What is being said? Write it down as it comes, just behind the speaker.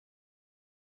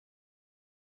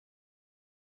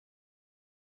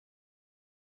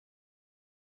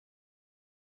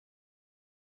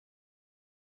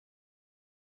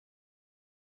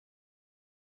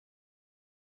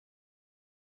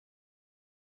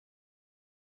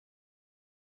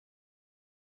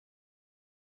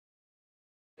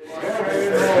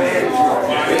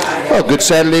Well, good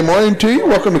Saturday morning to you.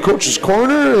 Welcome to Coach's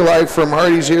Corner, live from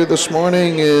Hardy's here this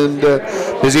morning, and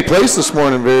busy place this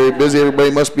morning, very busy.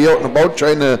 Everybody must be out and about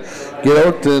trying to get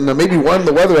out and maybe warm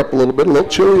the weather up a little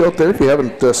chilly out there if you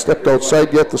haven't stepped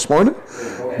outside yet this morning.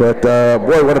 But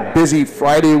boy, what a busy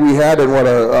Friday we had, and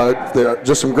what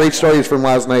just some great stories from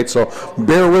last night. So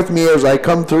bear with me as I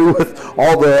come through with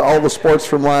all the sports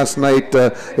from last night.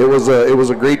 It was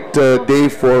a great day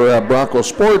for Bronco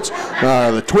sports,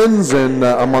 the Twins, and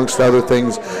amongst other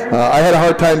things. I had a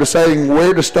hard time deciding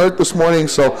where to start this morning,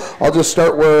 so I'll just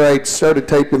start where I started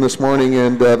typing this morning.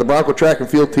 And the Bronco track and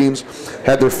field teams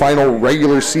had their final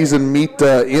regular season meet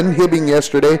in Hibbing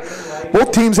yesterday.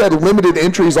 Both teams had limited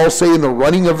entries, I'll say, in the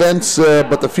running events,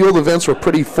 but the field events were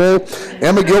pretty full.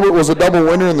 Emma Gilbert was a double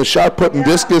winner in the shot put and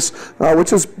discus,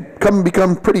 which has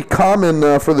become pretty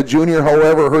common for the junior.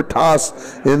 However, her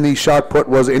toss in the shot put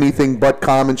was anything but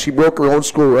common. She broke her own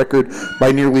school record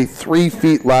by nearly 3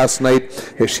 feet last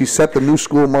night as she set the new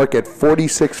school mark at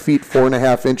 46 feet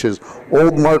 4.5 inches.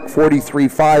 Old mark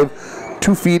 43.5.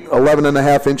 2 feet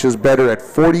 11.5 inches better at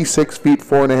 46 feet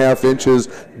 4.5 inches.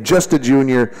 Just a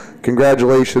junior.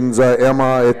 Congratulations,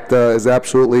 Emma. It is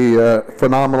absolutely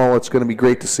phenomenal. It's going to be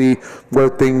great to see where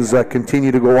things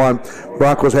continue to go on.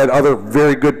 Broncos had other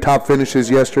very good top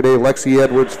finishes yesterday. Lexi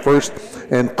Edwards first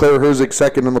and Claire Herzig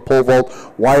second in the pole vault.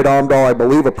 Wyatt Omdahl, I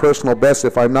believe a personal best,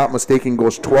 if I'm not mistaken,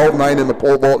 goes 12.9 in the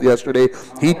pole vault yesterday.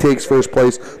 He takes first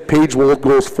place. Paige Wold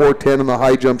goes 4.10 in the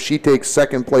high jump. She takes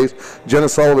second place. Jenna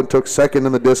Sullivan took second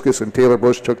in the discus, and Taylor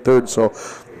Bush took third. So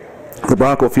the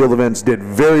Bronco field events did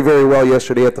very, very well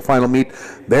yesterday at the final meet.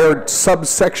 Their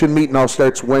subsection meet now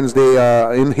starts Wednesday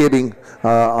in Hibbing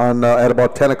at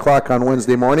about 10 o'clock on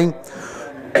Wednesday morning.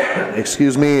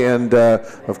 Excuse me, and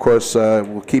of course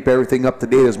we'll keep everything up to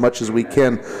date as much as we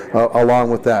can along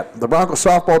with that. The Bronco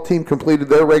softball team completed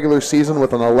their regular season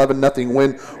with an 11-0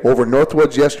 win over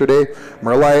Northwoods yesterday.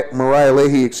 Mariah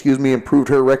Leahy, improved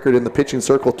her record in the pitching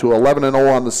circle to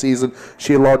 11-0 on the season.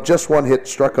 She allowed just one hit,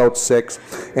 struck out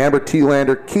 6. Amber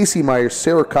Thielander, Casey Myers,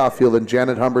 Sarah Caulfield, and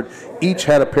Janet Humbert each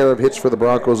had a pair of hits for the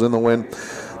Broncos in the win.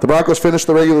 The Broncos finished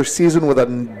the regular season with a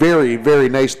very, very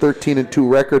nice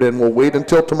 13-2 record, and we'll wait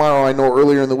until tomorrow. I know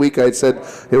earlier in the week I had said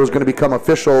it was going to become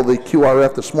official, the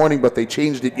QRF this morning, but they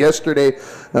changed it yesterday,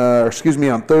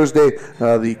 on Thursday.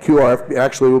 The QRF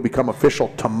actually will become official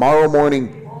tomorrow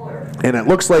morning. And it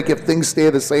looks like if things stay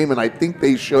the same, and I think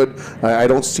they should, I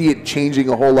don't see it changing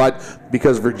a whole lot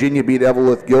because Virginia beat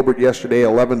Evelyn Gilbert yesterday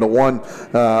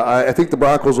 11-1. I think the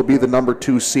Broncos will be the number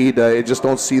 2 seed. I just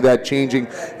don't see that changing.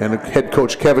 And head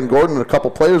coach Kevin Gordon and a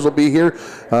couple players will be here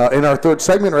in our third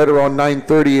segment right around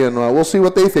 9:30, and we'll see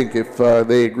what they think, if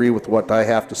they agree with what I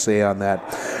have to say on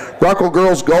that. Bronco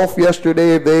girls golf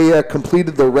yesterday, they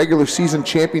completed the regular season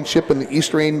championship in the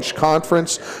East Range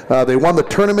Conference. They won the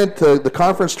tournament, the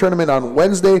conference tournament on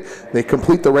Wednesday. They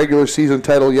complete the regular season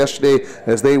title yesterday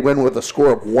as they win with a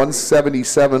score of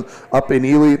 177 up in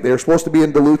Ely. They were supposed to be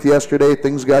in Duluth yesterday.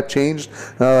 Things got changed.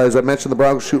 As I mentioned, the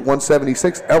Broncos shoot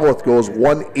 176. Evelyn goes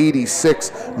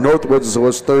 186. Northwoods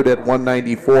was third at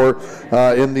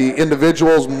 194. In the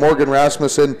individuals, Morgan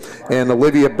Rasmussen and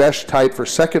Olivia Besch tied for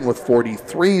second with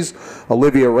 43s.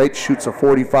 Olivia Wright shoots a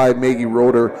 45. Maggie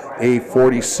Roeder a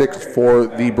 46 for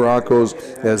the Broncos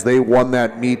as they won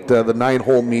that meet, the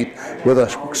 9-hole meet, with a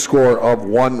score of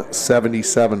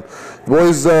 177. The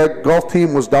boys golf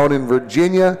team was down in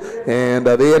Virginia, and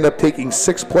they end up taking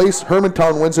 6th place.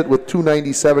 Hermantown wins it with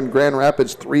 297. Grand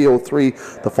Rapids 303.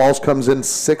 The Falls comes in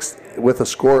 6th with a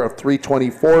score of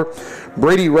 324.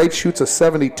 Brady Wright shoots a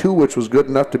 72, which was good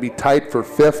enough to be tied for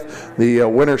 5th. The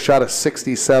winner shot a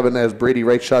 67 as Brady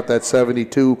Wright shot that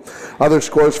 72. Other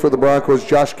scores for the Broncos: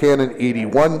 Josh Cannon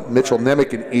 81, Mitchell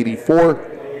Nemec an 84.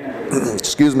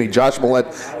 Josh Millett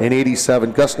an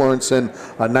 87, Gus Lawrenson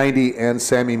a 90, and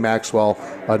Sammy Maxwell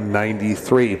a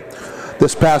 93.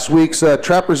 This past week's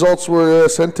trap results were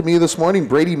sent to me this morning.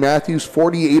 Brady Matthews,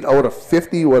 48 out of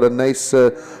 50. What a nice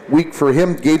week for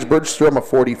him. Gage Bergstrom, a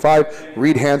 45.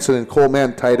 Reed Hansen and Cole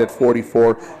Mann tied at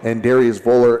 44. And Darius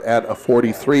Voller at a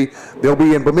 43. They'll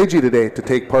be in Bemidji today to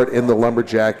take part in the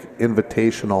Lumberjack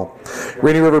Invitational.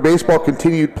 Rainy River Baseball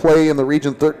continued play in the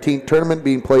Region 13 tournament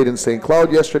being played in St.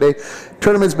 Cloud yesterday.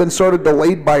 Tournament's been sort of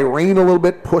delayed by rain a little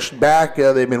bit, pushed back.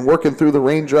 They've been working through the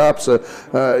raindrops.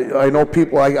 I know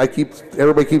people,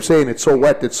 everybody keeps saying it's so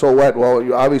wet, it's so wet.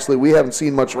 Well, obviously we haven't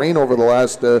seen much rain over the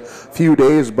last few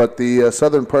days, but the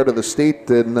southern part of the state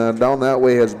and down that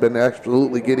way has been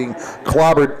absolutely getting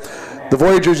clobbered. The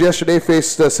Voyagers yesterday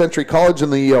faced Century College in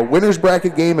the winners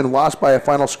bracket game and lost by a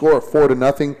final score of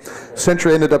 4-0.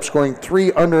 Century ended up scoring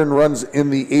 3 unearned runs in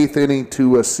the 8th inning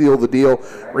to seal the deal.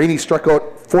 Rainey struck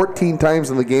out 14 times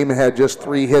in the game and had just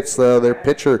 3 hits. Their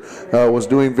pitcher was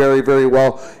doing very, very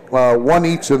well. One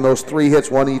each in those 3 hits,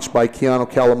 one each by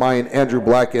Keanu Kalamayan, Andrew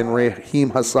Black, and Raheem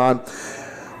Hassan.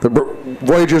 The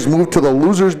Voyagers moved to the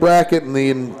losers bracket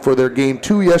for their game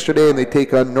 2 yesterday, and they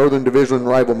take on Northern Division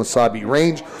rival Mesabi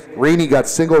Range. Rainey got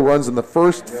single runs in the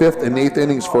 1st, 5th, and 8th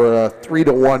innings for a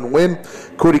 3-1 win.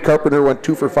 Cody Carpenter went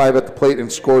 2 for 5 at the plate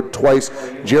and scored twice.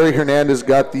 Jerry Hernandez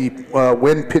got the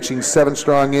win, pitching 7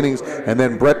 strong innings, and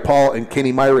then Brett Paul and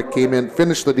Kenny Myrick came in,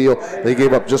 finished the deal. They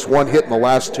gave up just 1 hit in the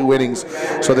last 2 innings.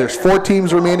 So there's 4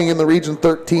 teams remaining in the Region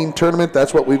 13 tournament.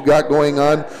 That's what we've got going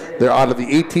on. They're out of the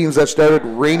 8 teams that started.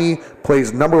 Rainey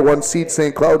plays number 1 seed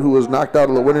St. Cloud, who was knocked out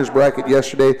of the winners bracket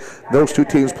yesterday. Those 2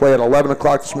 teams play at 11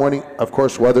 o'clock this morning. Of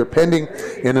course, weather pending,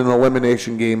 in an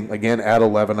elimination game again at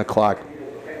 11 o'clock.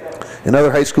 In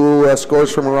other high school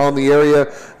scores from around the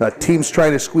area, teams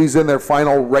trying to squeeze in their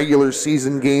final regular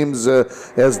season games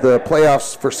as the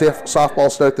playoffs for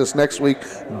softball start this next week.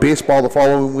 Baseball the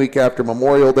following week after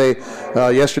Memorial Day.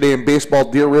 Yesterday in baseball,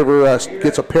 Deer River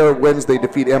gets a pair of wins. They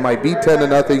defeat MIB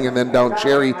 10-0 and then down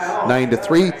Cherry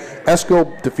 9-3.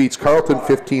 Esco defeats Carleton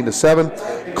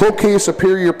 15-7. Cloquet,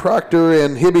 Superior, Proctor,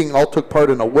 and Hibbing all took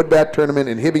part in a wood bat tournament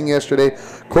in Hibbing yesterday.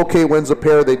 Cloquet wins a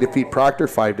pair. They defeat Proctor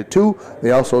 5-2. They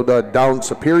also down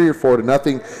Superior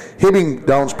 4-0. Hibbing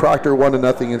downs Proctor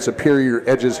 1-0, and Superior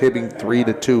edges Hibbing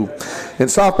 3-2. In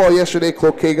softball yesterday,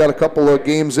 Cloquet got a couple of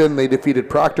games in. They defeated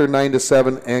Proctor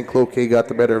 9-7, and Cloquet got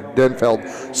the better of Denfeld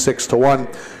 6-1.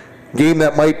 Game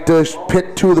that might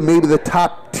pit 2 of the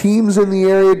top teams in the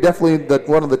area. Definitely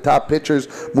one of the top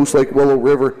pitchers, Moose Lake Willow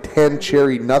River 10,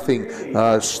 Cherry nothing.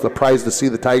 Surprised to see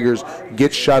the Tigers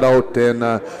get shut out, and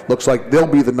looks like they'll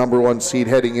be the number 1 seed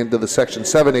heading into the Section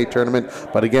 7A tournament.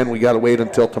 But again, we got to wait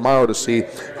until tomorrow to see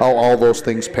how all those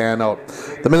things pan out.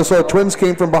 The Minnesota Twins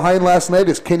came from behind last night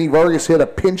as Kenny Vargas hit a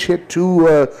pinch hit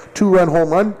 2-run home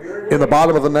run in the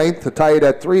bottom of the 9th to tie it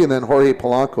at 3, and then Jorge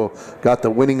Polanco got the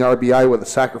winning RBI with a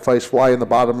sacrifice fly in the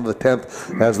bottom of the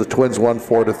 10th as the Twins won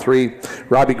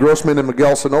 4-3. Robbie Grossman and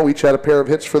Miguel Sano each had a pair of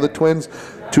hits for the Twins.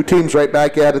 2 teams right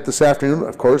back at it this afternoon.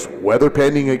 Of course, weather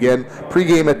pending again.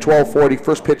 Pre-game at 12:40.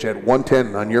 First pitch at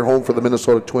 1:10 on your home for the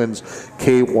Minnesota Twins,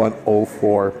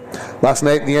 K104. Last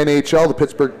night in the NHL, the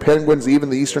Pittsburgh Penguins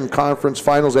evened the Eastern Conference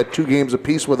Finals at 2 games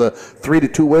apiece with a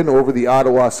 3-2 win over the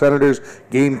Ottawa Senators.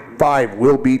 Game 5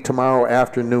 will be tomorrow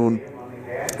afternoon.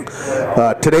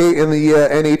 Today in the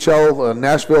NHL,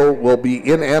 Nashville will be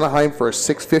in Anaheim for a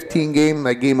 6:15 game.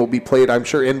 That game will be played, I'm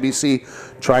sure NBC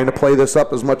trying to play this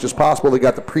up as much as possible. They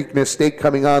got the Preakness Stake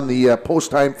coming on the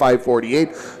post time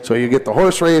 5:48. So you get the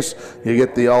horse race, you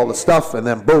get all the stuff, and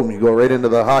then boom, you go right into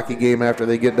the hockey game after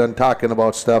they get done talking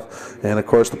about stuff. And of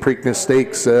course the Preakness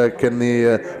Stakes, can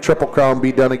the Triple Crown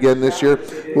be done again this year?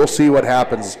 We'll see what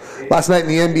happens. Last night in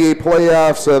the NBA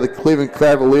playoffs, the Cleveland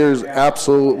Cavaliers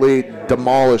absolutely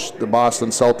demolished the Boston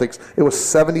Celtics. It was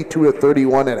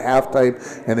 72-31 at halftime,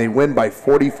 and they win by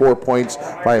 44 points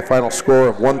by a final score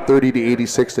of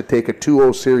 130-86 to take a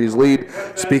 2-0 series lead.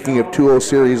 Speaking of 2-0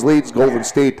 series leads, Golden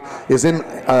State is in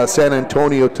San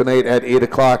Antonio tonight at 8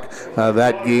 o'clock.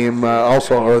 That game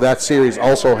that series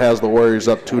also has the Warriors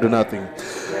up 2-0.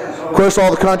 Of course,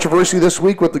 all the controversy this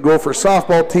week with the Gopher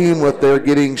softball team, with their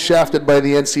getting shafted by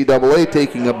the NCAA,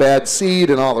 taking a bad seed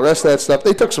and all the rest of that stuff.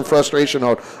 They took some frustration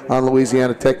out on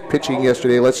Louisiana Tech pitching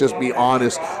yesterday. Let's just be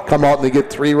honest. Come out and they get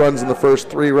 3 runs in the first,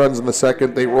 3 runs in the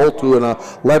second. They roll to an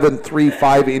 11-3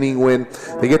 5-inning win.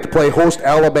 They get to play host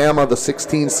Alabama, the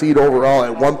 16 seed overall,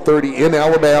 at 1:30 in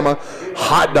Alabama.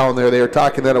 Hot down there. They were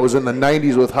talking that it was in the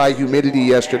 90s with high humidity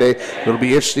yesterday. It'll be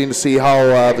interesting to see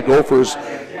how the Gophers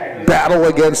battle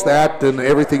against that and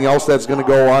everything else that's going to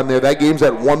go on there. That game's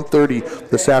at 1:30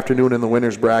 this afternoon in the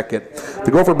winner's bracket. The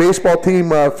Gopher baseball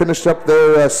team finished up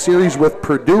their series with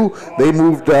Purdue. They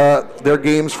moved their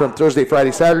games from Thursday,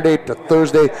 Friday, Saturday to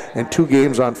Thursday, and 2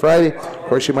 games on Friday. Of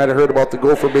course, you might have heard about the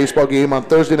Gopher baseball game on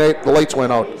Thursday night. The lights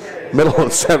went out. Middle of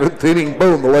the 7th inning,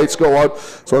 boom, the lights go out.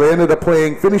 So they ended up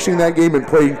finishing that game and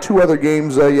playing 2 other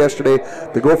games yesterday.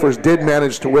 The Gophers did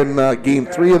manage to win Game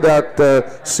 3 of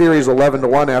that series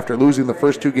 11-1 after losing the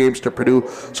first 2 games to Purdue.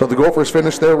 So the Gophers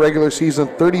finished their regular season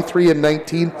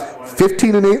 33-19,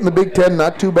 15-8 in the Big Ten,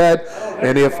 not too bad.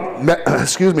 And if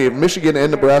Michigan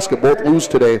and Nebraska both lose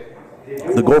today,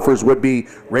 the Gophers would be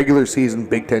regular season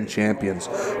Big Ten champions.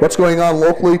 What's going on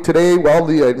locally today? Well,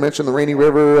 I mentioned the Rainy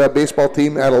River baseball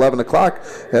team at 11 o'clock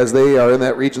as they are in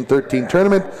that Region 13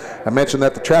 tournament. I mentioned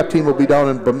that the trap team will be down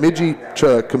in Bemidji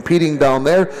competing down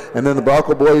there. And then the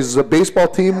Bronco boys baseball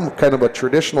team, kind of a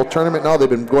traditional tournament now. They've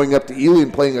been going up to Ely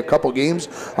and playing a couple games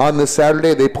on this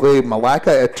Saturday. They play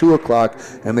Malacca at 2 o'clock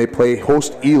and they play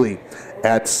host Ely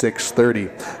at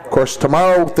 6:30. Of course,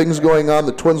 tomorrow, things going on.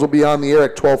 The Twins will be on the air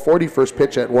at 12:40, first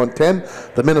pitch at 1:10.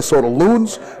 The Minnesota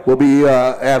Loons will be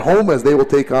at home as they will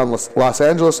take on Los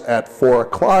Angeles at 4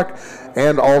 o'clock.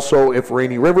 And also, if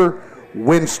Rainy River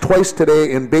wins twice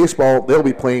today in baseball, they'll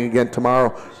be playing again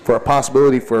tomorrow for a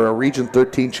possibility for a Region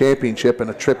 13 championship and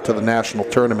a trip to the national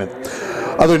tournament.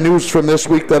 Other news from this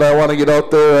week that I want to get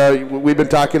out there, we've been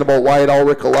talking about Wyatt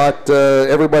Ulrich a lot.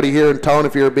 Everybody here in town,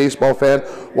 if you're a baseball fan,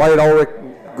 Wyatt Ulrich,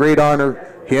 great honor.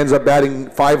 He ends up batting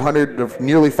 500,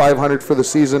 nearly 500 for the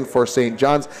season for St.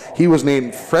 John's. He was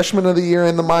named Freshman of the Year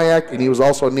in the MIAC, and he was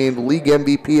also named League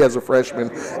MVP as a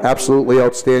freshman. Absolutely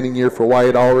outstanding year for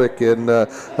Wyatt Ulrich, and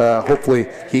hopefully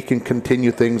he can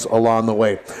continue things along the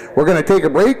way. We're going to take a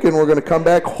break, and we're going to come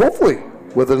back, hopefully,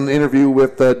 with an interview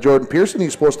with Jordan Pearson.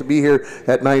 He's supposed to be here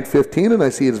at 9:15, and I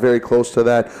see it's very close to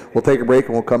that. We'll take a break,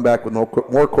 and we'll come back with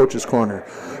more Coach's Corner.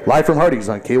 Live from Hardy's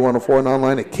on K104 and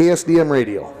online at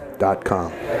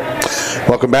KSDMradio.com.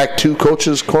 Welcome back to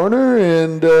Coach's Corner,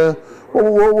 and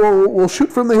we'll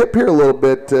shoot from the hip here a little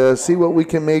bit, see what we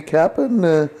can make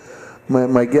happen.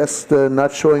 My guest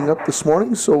not showing up this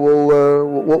morning, so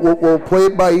we'll play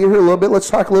it by ear here a little bit. Let's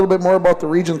talk a little bit more about the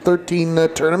Region 13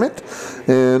 tournament,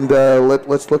 and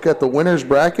let's look at the winners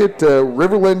bracket.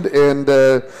 Riverland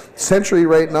and Century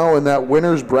right now in that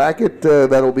winners bracket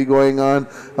that'll be going on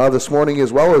this morning,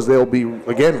 as well as they'll be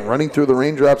again running through the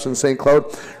raindrops in St. Cloud.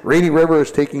 Rainy River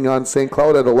is taking on St.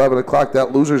 Cloud at 11 o'clock.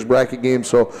 That losers bracket game.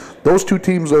 So those two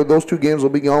games will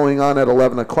be going on at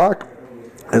 11 o'clock.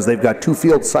 As they've got two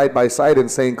fields side by side in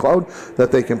St. Cloud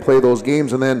that they can play those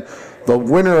games. And then the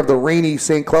winner of the Rainy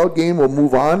St. Cloud game will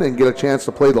move on and get a chance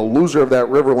to play the loser of that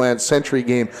Riverland Century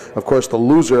game. Of course, the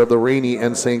loser of the Rainy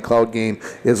and St. Cloud game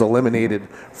is eliminated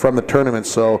from the tournament.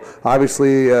 So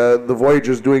obviously the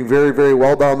Voyagers doing very, very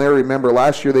well down there. Remember,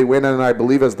 last year they went in, I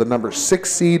believe, as the number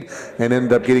 6 seed and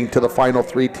ended up getting to the final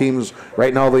 3 teams.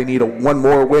 Right now they need one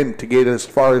more win to get as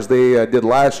far as they did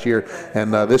last year.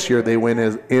 And this year they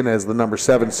win in as the number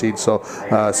 7 seed. So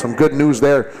some good news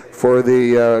there for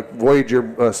the Voyager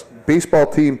baseball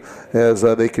team as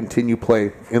they continue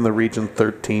play in the Region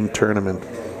 13 tournament.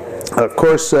 Of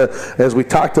course, as we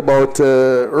talked about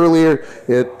earlier,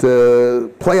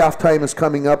 playoff time is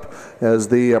coming up as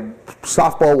the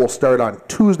softball will start on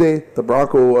Tuesday. The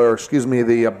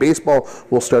baseball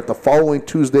will start the following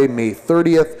Tuesday, May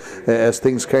 30th, as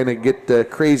things kind of get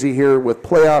crazy here with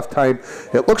playoff time.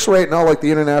 It looks right now like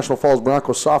the International Falls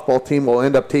Broncos softball team will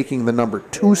end up taking the number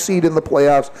 2 seed in the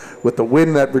playoffs with the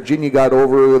win that Virginia got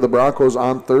over the Broncos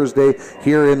on Thursday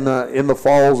here in the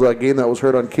Falls, a game that was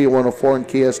heard on K104 and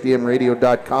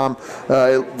KSDMradio.com.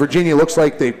 Virginia looks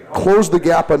like they closed the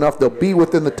gap enough. They'll be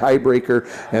within the tiebreaker,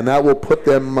 and that will put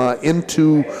them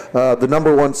into the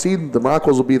number 1 seed. The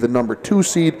Broncos will be the number 2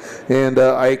 seed, and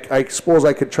I suppose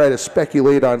I could try to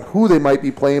speculate on who they might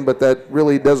be playing, but that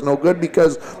really does no good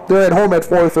because they're at home at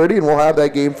 4:30, and we'll have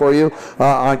that game for you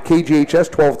on KGHS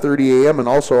 12:30 a.m. and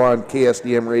also on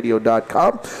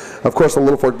KSDMradio.com. Of course, the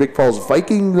Little Fork Big Falls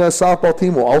Viking softball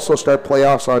team will also start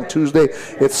playoffs on Tuesday.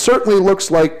 It certainly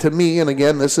looks like to me, and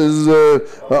again, this is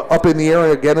up in the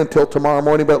air again until tomorrow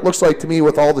morning, but it looks like to me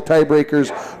with all the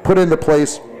tiebreakers put into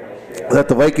place that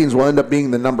the Vikings will end up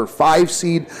being the number 5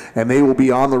 seed, and they will be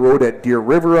on the road at Deer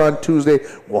River on Tuesday.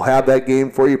 We'll have that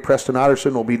game for you. Preston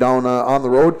Otterson will be down on the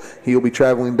road. He will be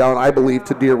traveling down, I believe,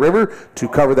 to Deer River to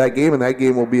cover that game, and that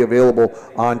game will be available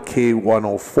on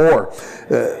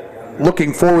K104.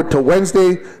 Looking forward to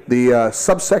Wednesday, the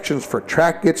subsections for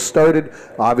track gets started.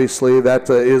 Obviously, that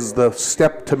is the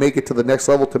step to make it to the next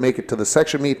level, to make it to the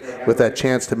section meet, with that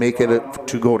chance to make it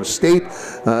to go to state.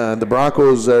 The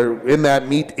Broncos are in that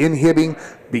meet in Hibbing,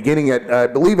 beginning at, I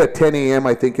believe at 10 a.m.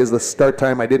 I think is the start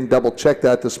time. I didn't double check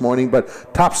that this morning, but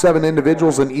top 7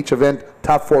 individuals in each event,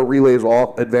 top 4 relays will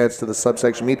all advance to the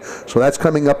subsection meet. So that's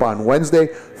coming up on Wednesday.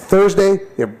 Thursday,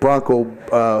 if Bronco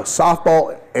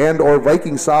softball and or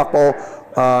Viking softball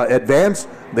advance.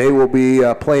 They will be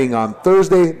playing on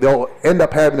Thursday. They'll end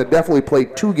up having to definitely play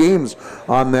 2 games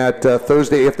on that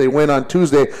Thursday if they win on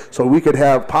Tuesday. So we could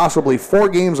have possibly 4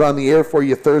 games on the air for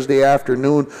you Thursday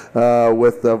afternoon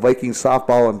with Vikings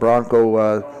softball and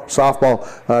Bronco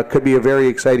softball. Could be a very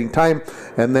exciting time.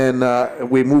 And then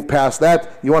we move past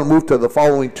that. You want to move to the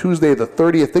following Tuesday, the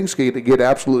 30th. Things get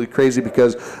absolutely crazy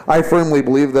because I firmly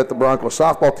believe that the Bronco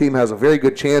softball team has a very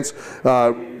good chance.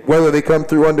 Whether they come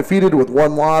through undefeated with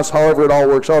 1 loss, however it all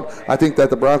works out, I think that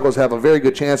the Broncos have a very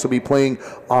good chance to be playing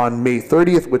on May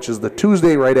 30th, which is the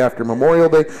Tuesday right after Memorial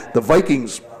Day. The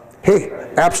Vikings, hey,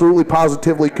 absolutely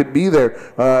positively could be there.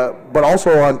 But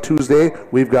also on Tuesday,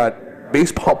 we've got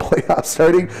baseball playoffs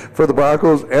starting for the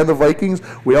Broncos and the Vikings.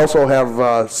 We also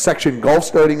have section golf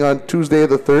starting on Tuesday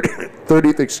the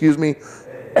 30th,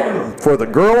 for the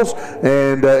girls,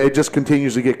 and it just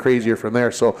continues to get crazier from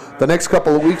there. So the next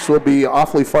couple of weeks will be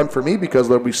awfully fun for me because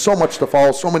there'll be so much to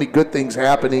follow, so many good things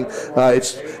happening.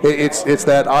 It's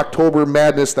that October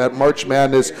madness, that March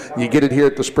madness. You get it here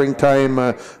at the springtime.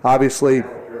 Obviously,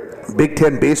 Big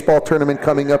Ten baseball tournament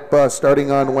coming up starting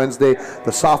on Wednesday.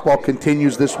 The softball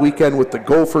continues this weekend with the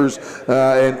Gophers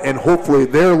and hopefully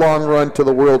their long run to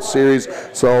the World Series.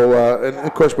 So, and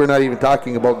of course, we're not even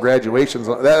talking about graduations.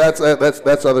 That's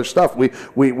other stuff. We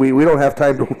don't have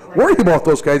time to worry about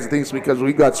those kinds of things because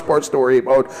we've got sports to worry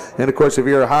about. And of course, if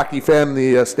you're a hockey fan,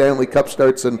 the Stanley Cup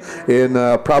starts in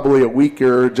probably a week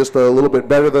or just a little bit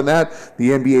better than that.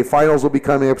 The NBA Finals will be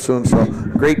coming up soon. So,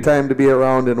 great time to be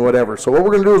around and whatever. So, what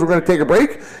we're going to do is we're going to take a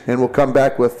break, and we'll come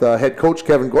back with head coach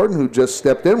Kevin Gordon, who just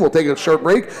stepped in. We'll take a short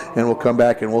break, and we'll come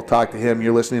back and we'll talk to him.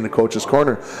 You're listening to Coach's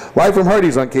Corner, live from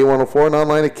Hardee's on K104 and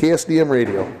online at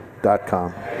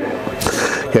KSDMradio.com.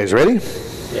 Guys ready?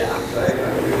 Yeah.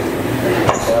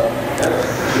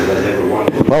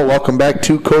 Well, welcome back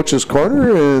to Coach's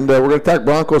Corner, and we're going to talk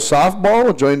Broncos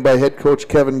softball, joined by head coach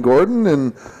Kevin Gordon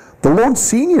and the lone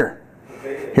senior.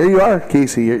 Here you are,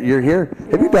 Casey. You're here.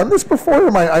 Have you done this before?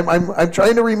 I'm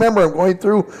trying to remember. I'm going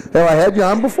through. Have I had you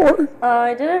on before?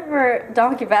 I did it for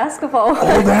Donkey Basketball.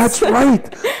 Oh, that's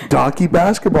right. Donkey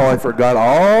Basketball. I forgot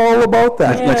all about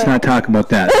that. Yeah. Let's not talk about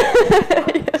that.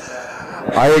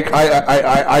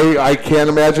 I can't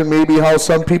imagine maybe how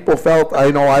some people felt.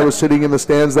 I know I was sitting in the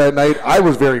stands that night. I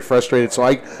was very frustrated, so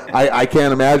I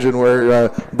can't imagine where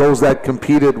those that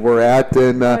competed were at.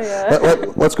 And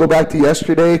let's go back to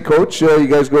yesterday, Coach. You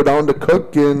guys go down to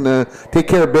Cook and take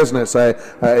care of business.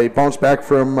 I bounced back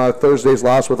from Thursday's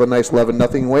loss with a nice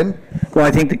 11-0 win. Well,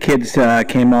 I think the kids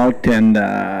came out and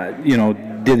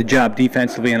did the job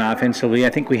defensively and offensively. I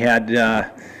think we had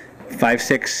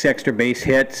 5-6 extra base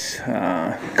hits.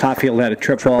 Caulfield had a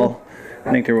triple.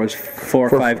 I think there was 4 or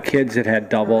 5 kids that had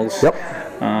doubles. Yep.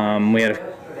 We had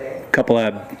a couple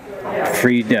of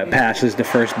free passes to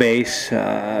first base.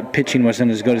 Pitching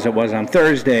wasn't as good as it was on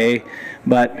Thursday,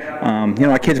 but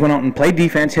our kids went out and played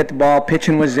defense, hit the ball.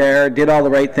 Pitching was there, did all the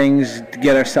right things to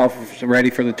get ourselves ready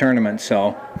for the tournament.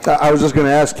 So I was just going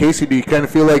to ask Casey, do you kind of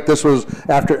feel like this was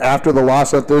after the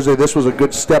loss on Thursday, this was a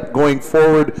good step going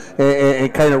forward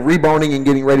and kind of rebounding and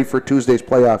getting ready for Tuesday's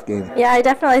playoff game? Yeah, I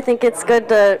definitely think it's good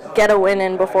to get a win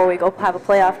in before we go have a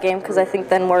playoff game because I think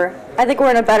we're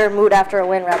in a better mood after a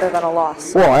win rather than a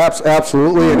loss. Well,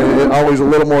 absolutely, and always a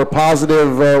little more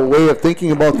positive way of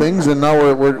thinking about things. And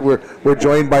now we're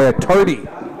joined by a tardy.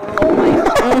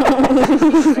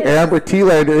 Amber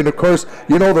Thielander, and of course,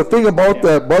 the thing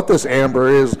about this Amber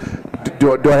is,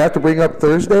 do I have to bring up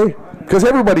Thursday? Because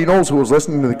everybody knows who was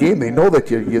listening to the game. They know that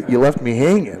you left me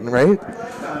hanging, right?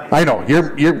 I know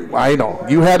I know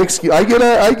you had excuse. I get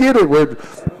it.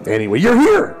 Anyway, you're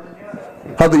here.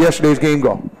 How'd yesterday's game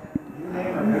go?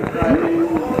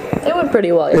 It went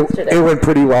pretty well yesterday. It went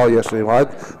pretty well yesterday. Well,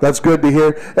 that's good to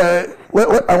hear.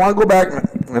 I want to go back,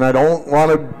 and I don't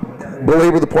want to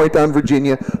belabor the point on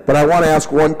Virginia, but I want to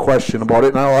ask one question about it,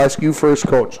 and I'll ask you first,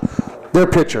 Coach. Their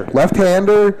pitcher,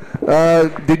 left-hander,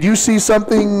 did you see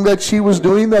something that she was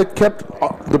doing that kept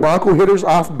the Bronco hitters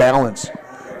off balance?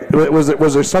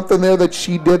 Was there something there that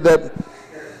she did that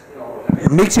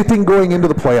makes you think going into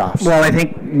the playoffs? Well, I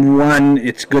think, one,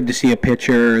 it's good to see a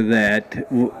pitcher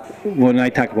that, when I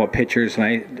talk about pitchers,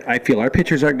 and I feel our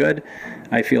pitchers are good.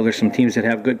 I feel there's some teams that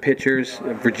have good pitchers.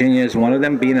 Virginia is one of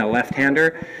them, being a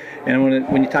left-hander. And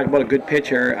when you talk about a good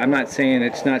pitcher, I'm not saying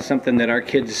it's not something that our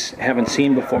kids haven't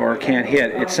seen before or can't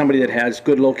hit. It's somebody that has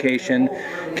good location,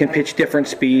 can pitch different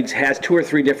speeds, has 2 or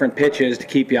 3 different pitches to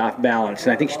keep you off balance.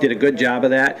 And I think she did a good job of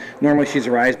that. Normally she's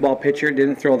a rise ball pitcher,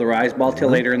 didn't throw the rise ball till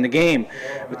later in the game.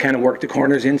 We kind of worked the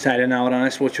corners inside and out on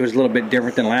us, which was a little bit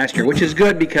different than last year, which is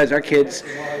good because our kids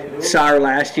saw her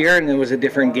last year and it was a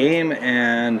different game.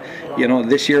 And,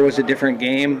 this year was a different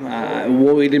game.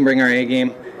 We didn't bring our A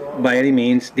game by any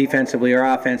means, defensively or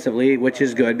offensively, which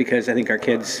is good because I think our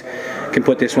kids can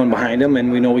put this one behind them,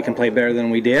 and we know we can play better than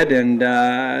we did, and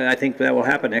I think that will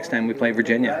happen next time we play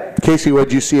Virginia. Casey, what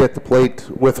did you see at the plate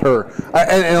with her?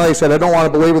 And like I said, I don't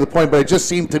want to belabor the point, but it just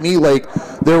seemed to me like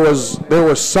there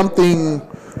was something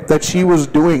that she was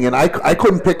doing, and I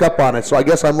couldn't pick up on it, so I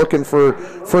guess I'm looking for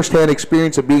first-hand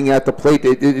experience of being at the plate.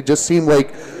 It just seemed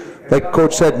like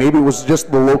Coach said, maybe it was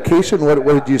just the location. What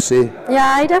did you see?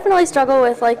 Yeah, I definitely struggle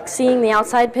with seeing the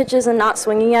outside pitches and not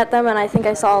swinging at them, and I think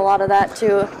I saw a lot of that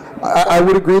too. I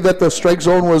would agree that the strike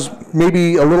zone was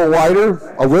maybe a little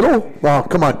wider. A little? Oh,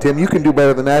 come on, Tim. You can do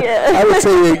better than that. Yeah. I would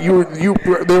say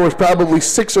there was probably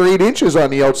 6 or 8 inches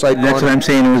on the outside corner. That's what I'm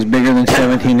saying. It was bigger than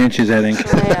 17 inches, I think.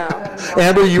 Yeah.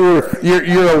 Amber, you're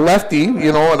a lefty,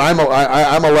 and I'm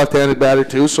a left-handed batter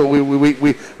too. So we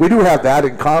do have that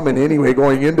in common anyway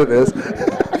going into this.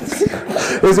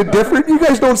 Is it different? You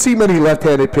guys don't see many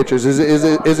left-handed pitchers.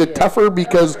 Is it tougher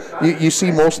because you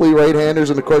see mostly right-handers,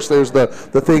 and of course there's the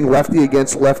thing lefty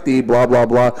against lefty, blah blah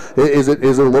blah. Is it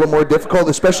a little more difficult,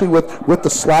 especially with the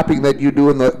slapping that you do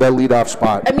in that leadoff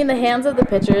spot? I mean, the hands of the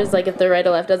pitchers, if they're right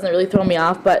or left, doesn't really throw me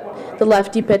off. But the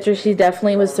lefty pitcher, she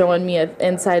definitely was throwing me an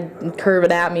inside curve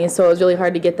at me, so it was really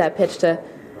hard to get that pitch to.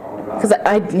 Because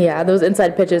those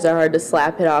inside pitches are hard to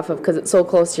slap hit off of because it's so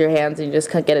close to your hands and you just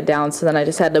can't get it down. So then I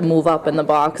just had to move up in the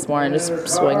box more and just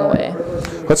swing away.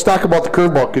 Let's talk about the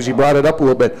curveball because you brought it up a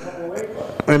little bit.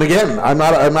 And again, I'm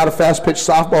not a fast pitch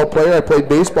softball player. I played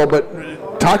baseball,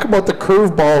 but talk about the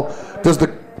curveball.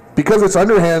 Because it's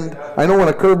underhand, I know when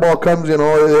a curveball comes, it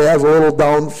has a little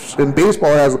down. In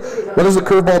baseball, what does the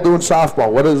curveball do in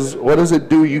softball? What does it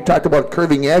do? You talked about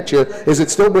curving at you. Is it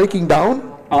still breaking down?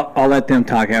 I'll let them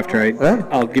talk after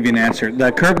I'll give you an answer.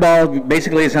 The curveball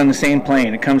basically is on the same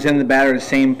plane. It comes in the batter the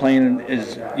same plane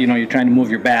as you're trying to move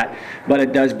your bat, but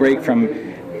it does break from.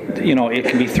 It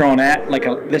can be thrown at,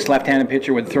 this left-handed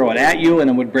pitcher would throw it at you and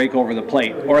it would break over the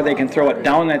plate. Or they can throw it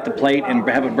down at the plate and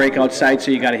have it break outside,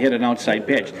 so you got to hit an outside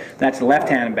pitch. That's the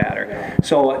left-handed batter.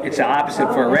 So it's the opposite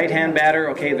for a right-hand batter.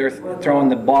 Okay, they're throwing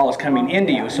the ball is coming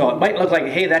into you. So it might look like,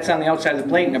 hey, that's on the outside of the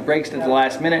plate and it breaks at the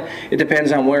last minute. It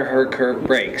depends on where her curve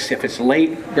breaks, if it's a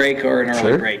late break or an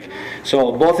early break.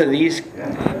 So both of these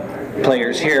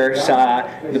players here saw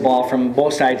the ball from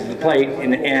both sides of the plate,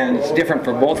 and it's different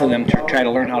for both of them to try to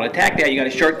learn how to attack that. You got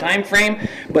a short time frame,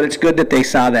 but it's good that they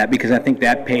saw that because I think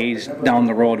that pays down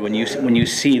the road when you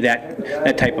see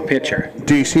that type of pitcher.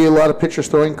 Do you see a lot of pitchers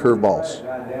throwing curveballs?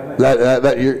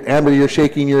 Amber, you're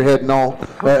shaking your head no.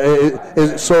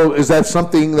 Is that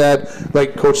something that,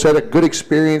 like Coach said, a good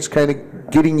experience kind of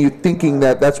getting you thinking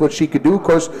that's what she could do? Of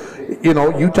course,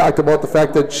 you talked about the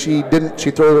fact that she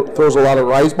throws a lot of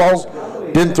rise balls.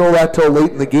 Didn't throw that till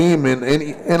late in the game,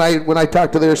 and when I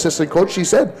talked to their assistant coach, she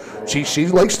said she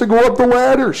likes to go up the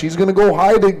ladder. She's going to go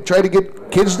high to try to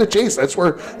get kids to chase. That's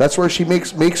where she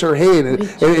makes her hay, and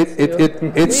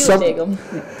it's something.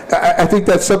 I think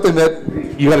that's something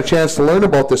that you got a chance to learn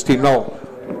about this team. Now,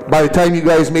 by the time you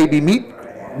guys maybe meet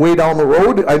way down the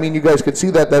road, you guys could see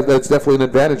that's definitely an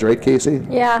advantage, right, Casey?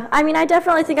 Yeah, I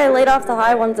definitely think I laid off the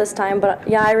high ones this time, but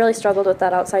yeah, I really struggled with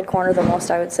that outside corner the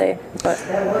most, I would say. But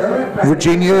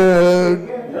Virginia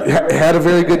had a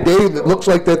very good day. It looks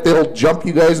like that they'll jump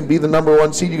you guys and be the number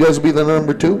 1 seed. You guys will be the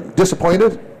number 2.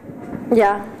 Disappointed?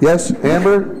 Yeah. Yes,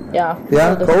 Amber? Yeah.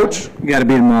 Yeah, Coach? You got to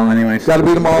beat them all anyways. Got to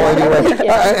beat them all anyway.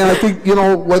 And I think,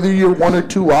 whether you're 1 or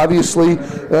 2, obviously,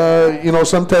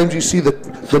 sometimes you see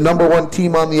the number 1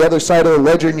 team on the other side of the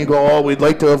ledger and you go, oh, we'd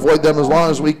like to avoid them as long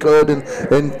as we could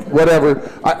and whatever.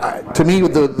 To me,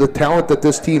 the talent that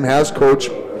this team has, Coach,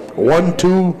 1,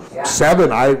 2,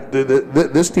 7.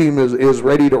 This team is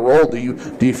ready to roll. Do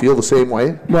you feel the same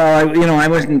way? Well, I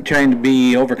wasn't trying to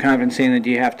be overconfident saying that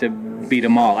you have to beat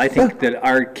them all. I think that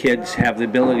our kids have the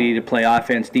ability to play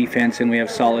offense, defense, and we have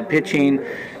solid pitching.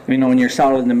 when you're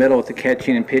solid in the middle with the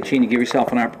catching and pitching, you give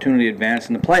yourself an opportunity to advance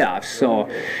in the playoffs. So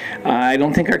I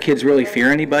don't think our kids really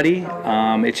fear anybody.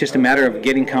 It's just a matter of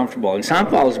getting comfortable. And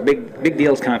softball is big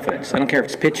deal is confidence. I don't care if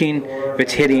it's pitching, if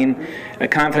it's hitting.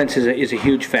 Confidence is a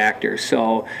huge factor.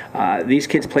 So these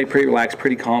kids play pretty relaxed,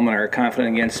 pretty calm, and are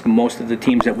confident against most of the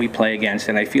teams that we play against.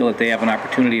 And I feel that they have an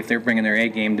opportunity, if they're bringing their A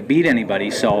game, to beat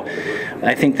anybody. So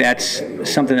I think that's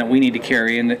something that we need to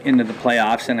carry into the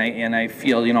playoffs. And I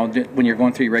feel, when you're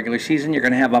going through your regular season, you're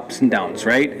going to have ups and downs,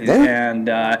 right? Yeah.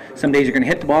 And some days you're going to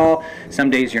hit the ball, some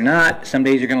days you're not. Some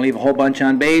days you're going to leave a whole bunch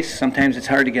on base. Sometimes it's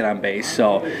hard to get on base.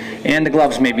 So, and the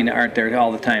gloves maybe aren't there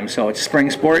all the time. So it's a spring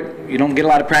sport. You don't get a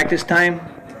lot of practice time.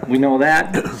 We know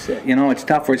that. It's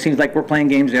tough. It seems like we're playing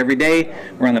games every day.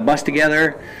 We're on the bus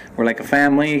together. We're like a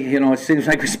family. It seems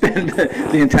like we spend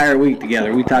the entire week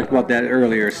together. We talked about that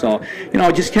earlier. So,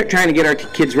 just kept trying to get our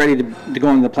kids ready to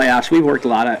go into the playoffs. We've worked a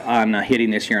lot on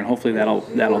hitting this year, and hopefully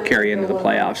that'll carry into the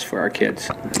playoffs for our kids.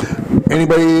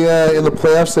 Anybody in the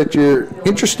playoffs that you're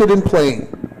interested in playing,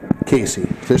 Casey?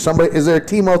 Is there a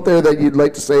team out there that you'd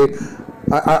like to say,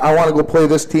 I want to go play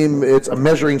this team? It's a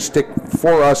measuring stick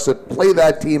for us to play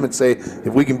that team and say,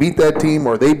 if we can beat that team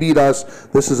or they beat us,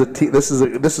 this is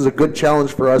a good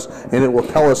challenge for us, and it will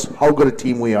tell us how good a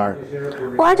team we are.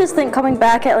 Well, I just think coming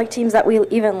back at teams that we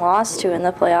even lost to in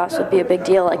the playoffs would be a big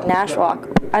deal, like Nashwauk.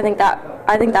 I think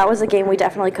that was a game we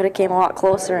definitely could have came a lot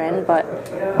closer in, but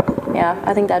yeah,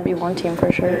 I think that'd be one team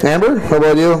for sure. Amber, how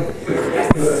about you?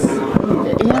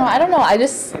 I don't know. I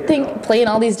just think playing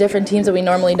all these different teams that we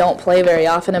normally don't play very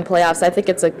often in playoffs, I think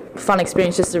it's a fun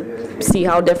experience just to see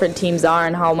how different teams are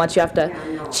and how much you have to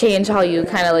change how you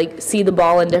kind of see the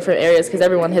ball in different areas, because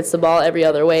everyone hits the ball every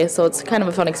other way. So it's kind of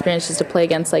a fun experience just to play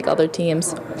against other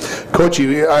teams. Coach,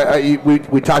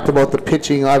 we talked about the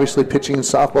pitching. Obviously, pitching in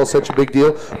softball is such a big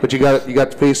deal, but you got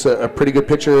to face a pretty good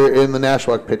pitcher in the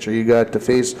Nashwauk pitcher. You got to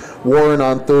face Warren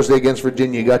on Thursday against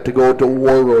Virginia. You got to go to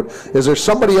War Road. Is there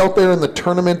somebody out there in the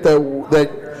tournament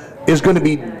that is going to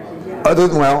be, other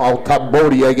than, I'll top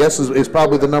Bodie, I guess, is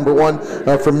probably the number one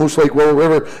from Moose Lake Willow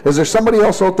River. Is there somebody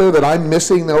else out there that I'm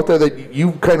missing out there that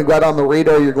you kind of got on the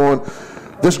radar? You're going,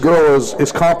 this girl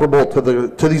is comparable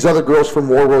to these other girls from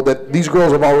War Road that these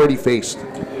girls have already faced.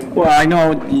 Well, I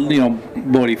know,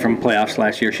 Bodie from playoffs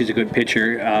last year. She's a good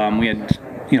pitcher. We had,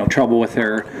 trouble with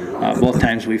her both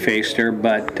times we faced her,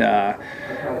 but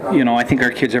I think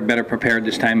our kids are better prepared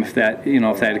this time if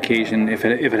that occasion, if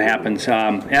it happens.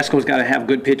 ESCO's got to have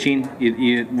good pitching.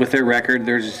 With their record,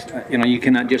 there's, you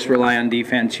cannot just rely on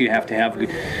defense. You have to have,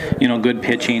 good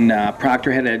pitching.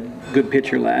 Proctor had a good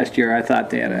pitcher last year. I thought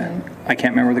they had I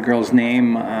can't remember the girl's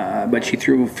name, but she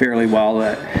threw fairly well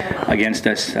against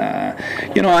us. A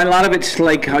lot of it's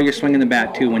like how you're swinging the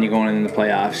bat too when you're going into the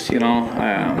playoffs.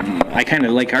 I kind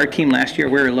of like our team last year.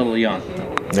 We were a little young.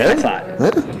 Yeah. I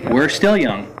thought we're still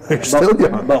young,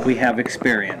 but we have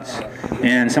experience.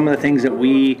 And some of the things that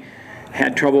we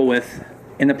had trouble with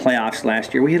in the playoffs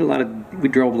last year, we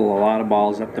dribbled a lot of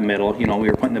balls up the middle. We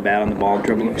were putting the bat on the ball,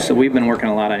 dribbling. So we've been working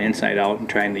a lot on inside out and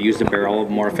trying to use the barrel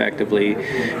more effectively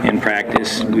in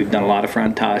practice. We've done a lot of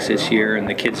front toss this year, and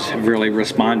the kids have really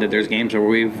responded. There's games where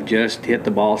we've just hit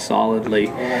the ball solidly,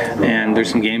 and there's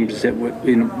some games that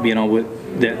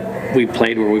that we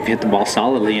played where we've hit the ball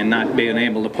solidly and not being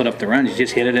able to put up the runs. You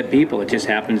just hit it at people. It just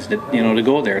happens to to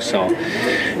go there. So,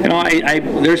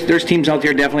 there's teams out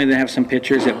there definitely that have some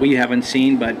pitchers that we haven't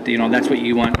seen, but that's what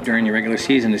you want during your regular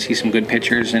season, to see some good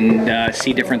pitchers and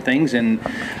see different things, and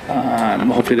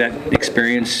hopefully that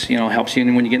experience helps you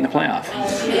when you get in the playoff.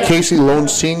 Casey, lone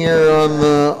senior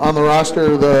on the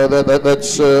roster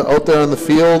that's out there on the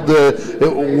field.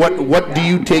 What do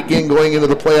you take in going into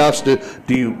the playoffs?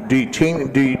 Do you change?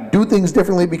 Do you do things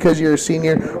differently because you're a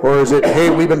senior, or is it,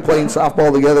 hey, we've been playing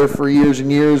softball together for years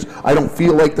and years, I don't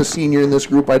feel like the senior in this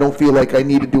group, I don't feel like I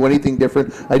need to do anything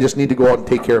different, I just need to go out and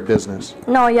take care of business?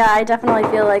 No, yeah, I definitely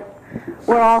feel like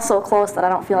we're all so close that I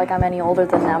don't feel like I'm any older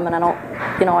than them, and I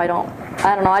don't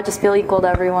know, I just feel equal to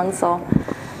everyone. So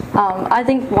I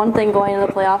think one thing going into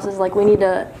the playoffs is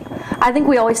I think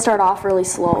we always start off really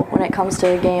slow when it comes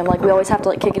to a game. We always have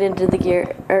to kick it into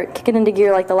gear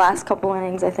the last couple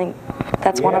innings. I think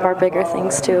that's one of our bigger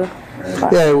things too.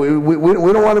 But yeah, we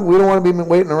don't want to be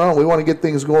waiting around. We want to get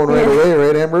things going right away,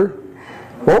 right, Amber?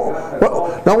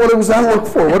 Now what was that look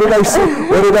for? What did I say?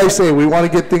 What did I say? We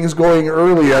want to get things going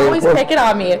early. You always pick it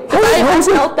on me. I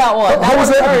felt that one. How was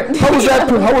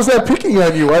that picking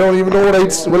on you? I don't even know what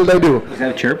did I do? Was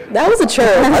that a chirp? That was a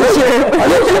chirp.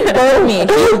 Burp me.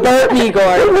 Burp me,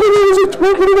 Gord.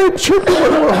 What did I chirp?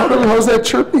 How's that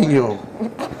chirping you?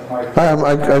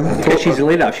 Because she's the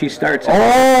leadoff. She starts.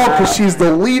 Oh, because she's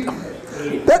the lead.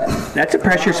 That's a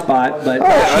pressure spot, but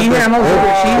she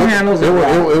handles it.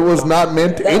 It was not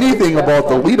meant anything about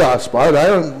the leadoff spot.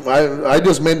 I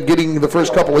just meant getting the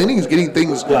first couple innings, getting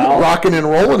things rocking and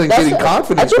rolling, and getting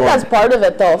confidence. I think that's part of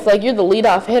it, though. If like you're the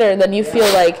leadoff hitter, and then you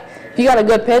feel like if you got a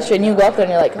good pitcher and you go up there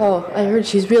and you're like, oh, I heard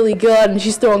she's really good and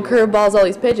she's throwing curveballs, all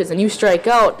these pitches, and you strike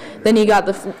out, then you got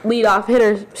the leadoff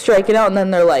hitter striking out, and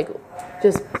then they're like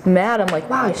just mad. I'm like,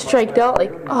 wow, I striked out.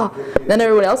 Like, oh. Then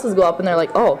everyone else will go up and they're like,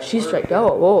 oh, she striked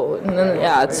out. Whoa. And then,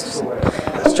 yeah, it's just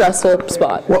a stressful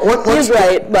spot. He's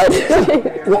right, but.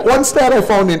 One stat I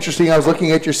found interesting, I was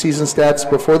looking at your season stats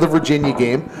before the Virginia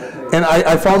game, and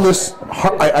I found this,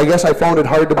 I guess I found it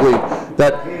hard to believe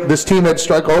that this team had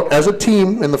struck out, as a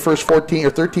team in the first 14 or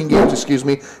 13 games,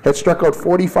 had struck out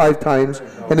 45 times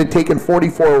and had taken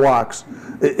 44 walks.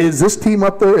 Is this team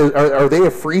up there, are they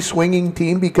a free swinging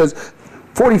team? Because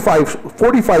 45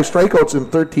 strikeouts in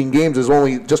 13 games is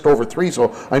only just over 3,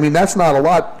 so I mean that's not a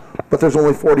lot, but there's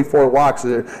only 44 walks.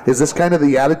 Is this kind of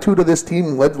the attitude of this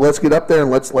team? Let's get up there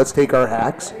and let's take our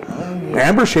hacks.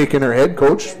 Amber shaking her head,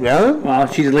 Coach. Yeah. Well,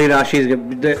 she's the leadoff.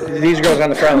 These girls on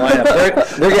the front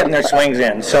lineup. They're getting their swings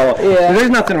in. So there's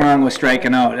nothing wrong with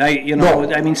striking out.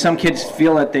 I mean, some kids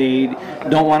feel that they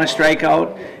don't want to strike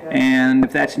out. And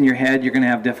if that's in your head, you're going to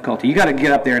have difficulty. You got to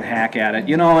get up there and hack at it,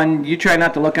 and you try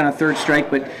not to look on a third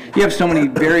strike, but you have so many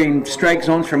varying strike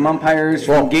zones from umpires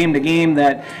from game to game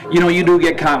that, you do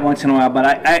get caught once in a while.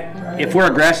 But if we're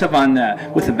aggressive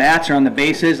with the bats or on the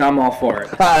bases, I'm all for it.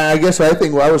 I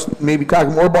think I was maybe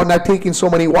talking more about not taking so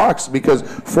many walks, because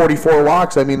 44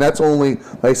 walks, I mean, that's only,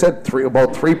 like I said,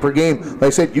 about 3 per game. Like I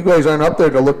said, you guys aren't up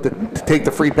there to look to take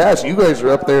the free pass. You guys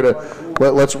are up there to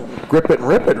let's grip it and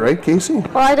rip it, right, Casey?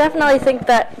 Well, I definitely think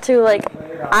that too. Like,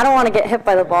 I don't want to get hit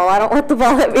by the ball. I don't let the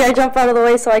ball hit me. I jump out of the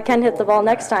way so I can hit the ball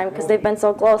next time, because they've been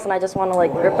so close, and I just want to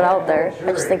grip it out there.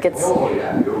 I just think it's,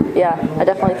 I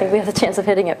definitely think we have the chance of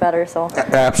hitting it better. So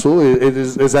absolutely,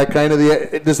 is that kind of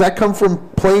does that come from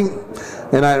playing?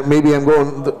 And maybe I'm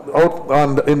going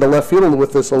out in the left field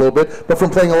with this a little bit, but from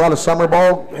playing a lot of summer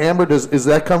ball, Amber, does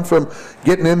that come from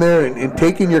getting in there and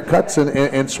taking your cuts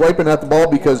and swiping at the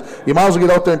ball, because you might as well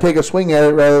get out there and take a swing at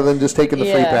it rather than just taking the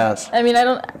free pass? I mean,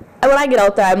 when I get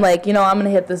out there, I'm like, I'm going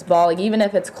to hit this ball. Even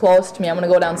if it's close to me, I'm going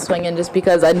to go down swinging, just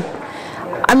because I'm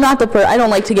not I don't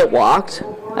like to get walked.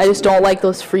 I just don't like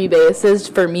those free bases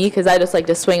for me, because I just like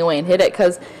to swing away and hit it,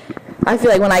 because I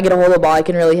feel like when I get a hold of the ball, I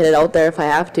can really hit it out there if I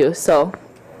have to. So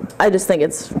I just think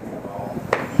it's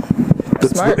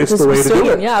smart. It's the way to do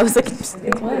it. Yeah, I was like,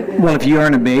 well, if you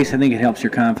earn a base, I think it helps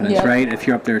your confidence, right? If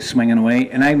you're up there swinging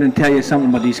away. And I'm going to tell you something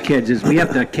about these kids is we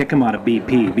have to kick them out of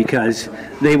BP, because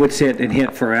they would sit and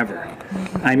hit forever.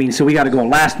 I mean, so we got to go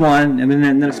last one, and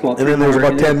then it's about 3 more. And then there's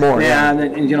about 10 more.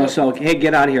 Yeah, so, hey,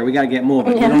 get out of here. We got to get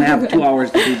moving. We don't have 2 hours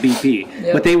to do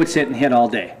BP. But they would sit and hit all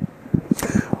day.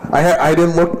 I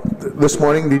didn't look this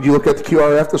morning. Did you look at the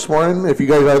QRF this morning? If you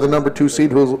guys are the number 2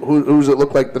 seed, who's it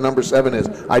look like the number 7 is?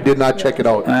 I did not check it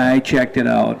out. I checked it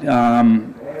out.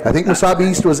 I think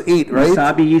Mesabi East was 8, right?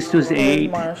 Mesabi East was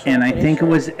 8, and I think it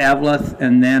was Eveleth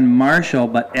and then Marshall,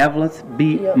 but Eveleth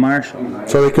beat Marshall.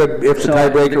 So they could, if the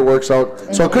tiebreaker works out.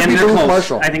 So it could be lose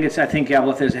Marshall. I think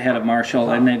Eveleth is ahead of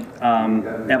Marshall, and then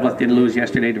Eveleth did lose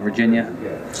yesterday to Virginia.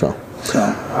 So.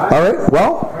 All right.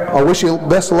 Well, I wish you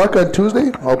best of luck on Tuesday.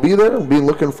 I'll be there. I'll be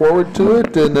looking forward to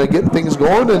it and getting things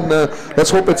going. And let's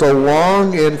hope it's a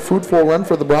long and fruitful run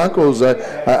for the Broncos.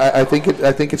 I think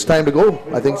it's time to go.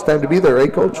 I think it's time to be there,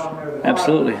 right, Coach?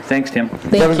 Absolutely. Thanks, Tim.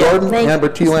 Kevin Gordon, Amber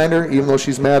Thielander, even though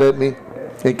she's mad at me.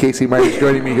 And Casey Myers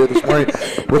joining me here this morning.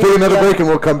 We'll take another break and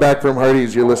we'll come back from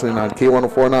Hardee's. You're listening on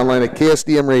K104 and online at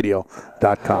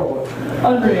KSDMradio.com.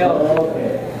 Unreal.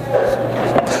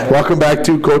 Welcome back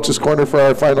to Coach's Corner for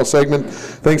our final segment.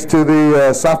 Thanks to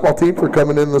the softball team for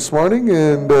coming in this morning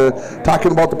and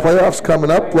talking about the playoffs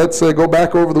coming up. Let's go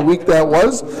back over the week that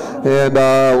was. And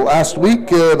last week,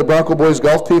 the Bronco boys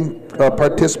golf team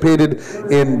participated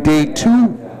in day 2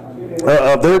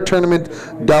 of their tournament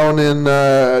down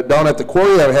at the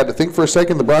Quarry. I had to think for a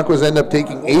second. The Broncos ended up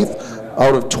taking 8th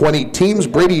out of 20 teams.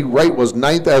 Brady Wright was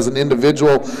 9th as an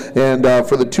individual, and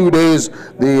for the 2 days,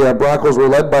 the Broncos were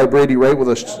led by Brady Wright with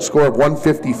a score of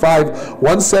 155,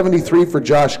 173 for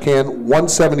Josh Can,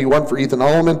 171 for Ethan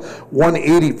Alleman,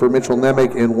 180 for Mitchell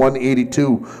Nemec, and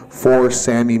 182 for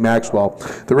Sammy Maxwell.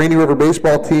 The Rainy River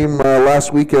baseball team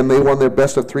last weekend, they won their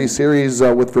best of 3 series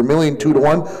with Vermilion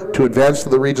 2-1 to advance to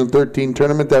the Region 13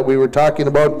 tournament that we were talking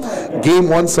about. Game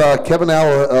 1 saw Kevin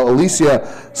Alicia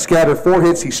scatter 4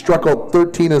 hits. He struck out up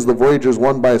 13 as the Voyagers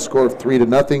won by a score of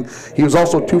 3-0. He was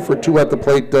also 2 for 2 at the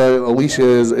plate. Alicia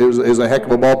is a heck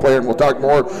of a ball player, and we'll talk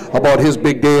more about his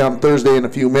big day on Thursday in a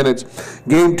few minutes.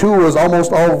 Game 2 was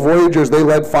almost all Voyagers. They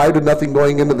led 5-0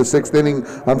 going into the 6th inning.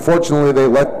 Unfortunately, they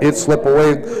let it slip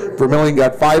away. Vermilion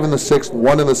got 5 in the 6th,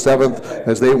 1 in the 7th,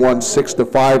 as they won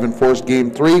 6-5 and forced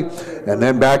Game 3. And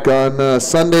then back on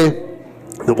Sunday,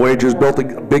 the Voyagers built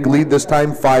a big lead this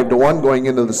time, 5-1, going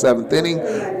into the 7th inning.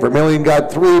 Vermilion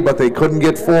got 3, but they couldn't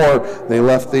get 4. They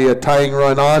left the tying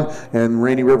run on, and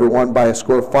Rainy River won by a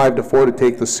score of 5-4 to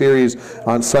take the series.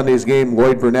 On Sunday's game,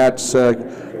 Lloyd Burnett's,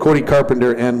 Cody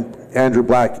Carpenter, and Andrew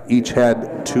Black each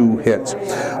had 2 hits.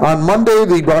 On Monday,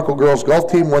 the Bronco girls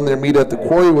golf team won their meet at the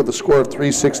Quarry with a score of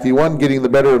 361, getting the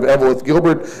better of Evelyn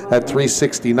Gilbert at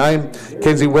 369.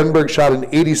 Kenzie Wenberg shot an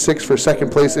 86 for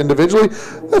second place individually.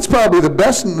 That's probably the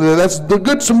best.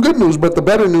 That's some good news, but the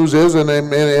better news is, and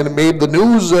it made the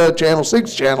news, Channel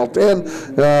 6, Channel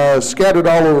 10, scattered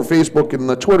all over Facebook and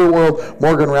the Twitter world.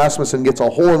 Morgan Rasmussen gets a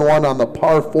hole-in-one on the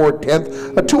par 4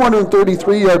 10th, a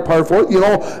 233-yard par 4. You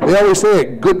know, they always say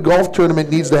a good golf tournament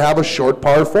needs to have a short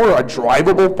par 4, a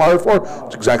drivable par 4.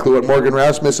 That's exactly what Morgan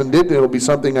Rasmussen did. It'll be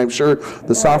something I'm sure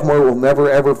the sophomore will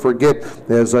never ever forget,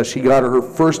 as she got her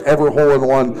first ever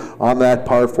hole-in-one on that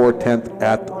par 4 10th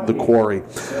at the Quarry.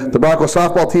 The Broncos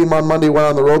softball team on Monday went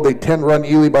on the road. They 10-run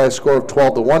Ely by a score of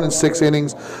 12-1 in 6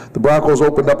 innings. The Broncos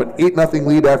opened up an 8-0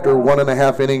 lead after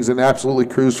 1.5 innings and absolutely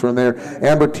cruised from there.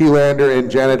 Amber Thielander and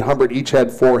Janet Humbert each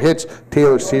had 4 hits.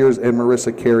 Taylor Sears and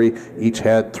Marissa Carey each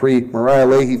had 3. Mariah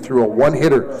Leahy threw a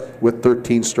 1-hitter with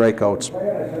 13 strikeouts.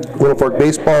 Little Fork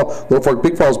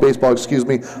Big Falls baseball,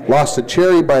 lost to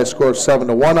Cherry by a score of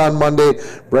 7-1 on Monday.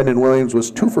 Brendan Williams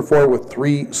was 2 for 4 with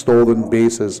 3 stolen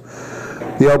bases.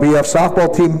 The LBF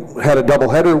softball team had a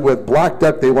doubleheader with Black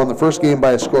Duck. They won the first game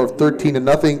by a score of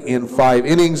 13-0 in 5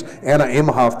 innings. Anna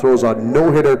Imhoff throws a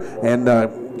no-hitter and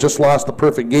just lost the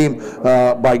perfect game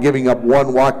by giving up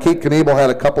 1 walk. Kate Knable had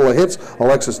a couple of hits.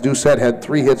 Alexis Doucette had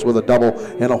 3 hits with a double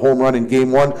and a home run in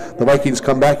Game 1. The Vikings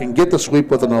come back and get the sweep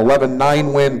with an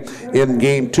 11-9 win in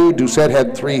Game 2. Doucette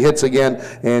had 3 hits again,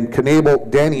 and Knable,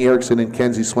 Danny Erickson, and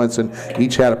Kenzie Swenson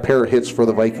each had a pair of hits for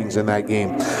the Vikings in that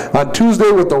game. On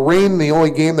Tuesday, with the rain, the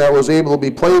only game that was able to be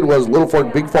played was Little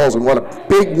Fork Big Falls, and what a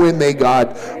big win they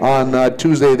got on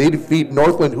Tuesday. They defeat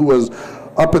Northland, who was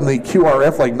up in the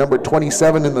QRF, like number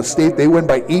 27 in the state. They win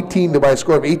by a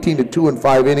score of 18-2 in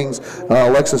 5 innings.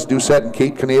 Alexis Doucette and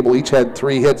Kate Knable each had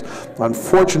 3 hits.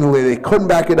 Unfortunately, they couldn't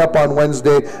back it up on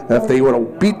Wednesday. If they would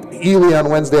have beat Ely on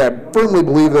Wednesday, I firmly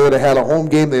believe they would have had a home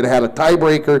game. They'd have had a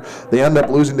tiebreaker. They ended up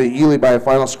losing to Ely by a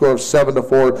final score of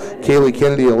 7-4. Kaylee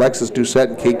Kennedy, Alexis Doucette,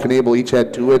 and Kate Knable each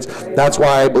had 2 hits. That's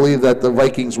why I believe that the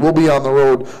Vikings will be on the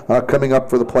road coming up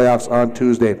for the playoffs on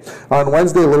Tuesday. On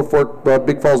Wednesday, Little Fork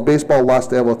Big Falls baseball lost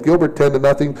to Evelyn Gilbert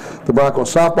 10-0. The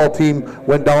Broncos softball team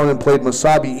went down and played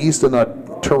Mesabi East in a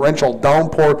torrential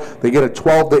downpour. They get a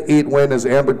 12-8 win as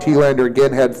Amber Thielander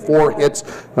again had 4 hits,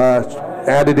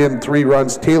 added in 3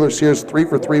 runs. Taylor Sears 3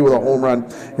 for 3 with a home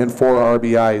run and 4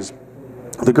 RBIs.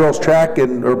 The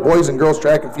boys and girls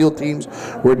track and field teams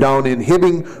were down in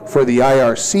Hibbing for the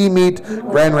IRC meet.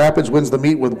 Grand Rapids wins the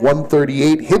meet with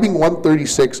 138. Hibbing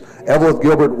 136. Evelyn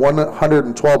Gilbert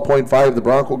 112.5. The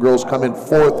Bronco girls come in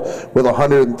 4th with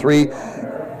 103.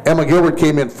 Emma Gilbert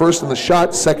came in 1st in the shot,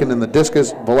 2nd in the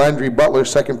discus. Valandry Butler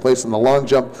 2nd place in the long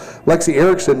jump. Lexi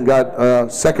Erickson got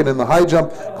 2nd in the high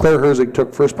jump. Claire Herzig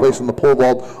took 1st place in the pole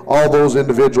vault. All those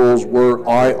individuals were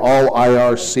all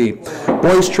IRC.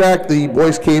 Boys track, the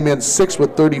boys came in 6th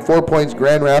with 34 points.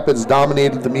 Grand Rapids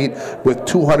dominated the meet with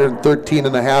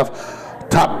 213.5.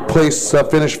 Top place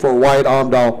finish for Wyatt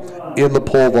Omdahl in the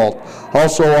pole vault.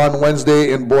 Also on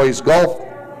Wednesday in boys golf,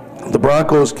 the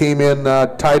Broncos came in in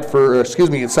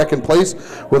 2nd place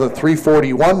with a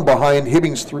 341 behind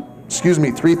Hibbing's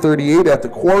 338 at the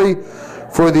Quarry.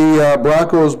 For the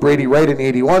Broncos, Brady Wright in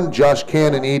 81, Josh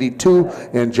Can in 82,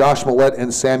 and Josh Millette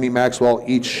and Sammy Maxwell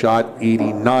each shot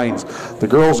 89s. The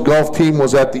girls' golf team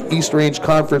was at the East Range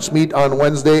Conference meet on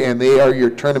Wednesday, and they are your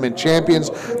tournament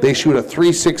champions. They shoot a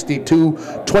 362,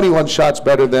 21 shots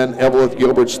better than Evelyn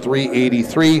Gilbert's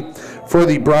 383. For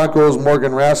the Broncos,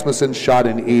 Morgan Rasmussen shot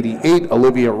in 88,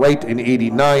 Olivia Wright in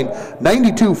 89,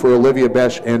 92 for Olivia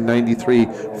Besch, and 93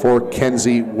 for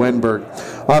Kenzie Wenberg.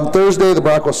 On Thursday, the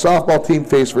Broncos softball team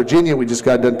faced Virginia. We just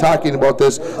got done talking about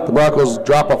this. The Broncos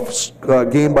drop a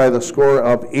game by the score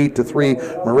of 8-3.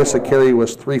 Marissa Carey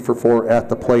was 3 for 4 at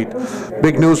the plate.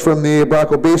 Big news from the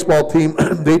Bronco baseball team.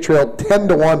 They trailed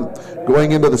 10-1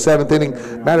 going into the 7th inning.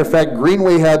 Matter of fact,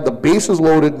 Greenway had the bases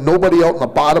loaded, nobody out in the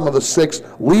bottom of the 6th,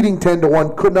 leading 10-1.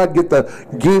 9-1, could not get the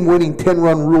game-winning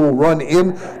 10-run rule run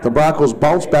in. The Broncos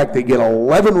bounce back. They get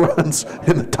 11 runs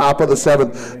in the top of the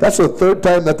 7th. That's the third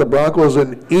time that the Broncos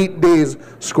in 8 days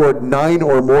scored 9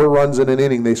 or more runs in an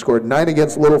inning. They scored 9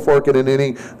 against Little Fork in an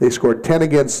inning. They scored 10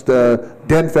 against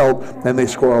Denfeld, and they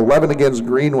score 11 against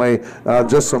Greenway.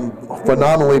 Just some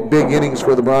phenomenally big innings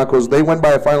for the Broncos. They win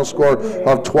by a final score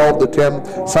of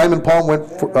 12-10. Simon Palm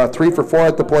went 3 for 4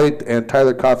 at the plate, and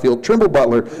Tyler Caulfield, Trimble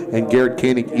Butler, and Garrett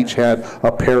Koenig each had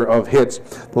a pair of hits.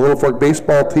 The Little Fork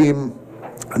baseball team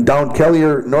down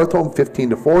Kellier Northome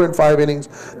 15-4 in 5 innings.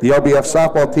 The LBF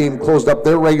softball team closed up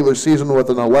their regular season with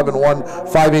an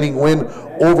 11-1 5-inning win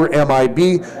over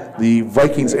MIB. The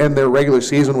Vikings end their regular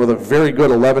season with a very good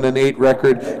 11-8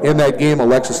 record. In that game,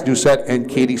 Alexis Doucette and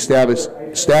Katie Stavish,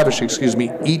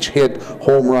 each hit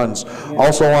home runs.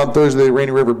 Also on Thursday, the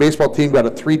Rainy River baseball team got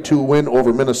a 3-2 win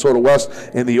over Minnesota West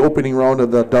in the opening round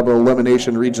of the double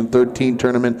elimination Region 13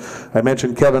 tournament. I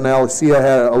mentioned Kevin Alicia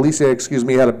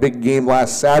had a big game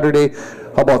last Saturday.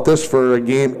 How about this for a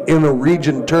game in a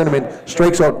region tournament?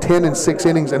 Strikes out 10 in 6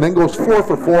 innings and then goes 4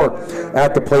 for 4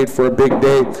 at the plate for a big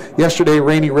day. Yesterday,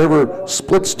 Rainy River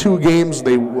splits 2 games.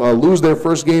 They lose their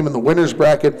first game in the winner's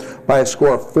bracket by a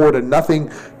score of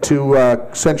 4-0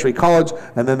 to Century College,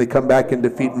 and then they come back and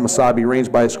defeat Mesabi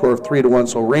Range by a score of 3-1.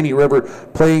 So Rainy River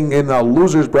playing in the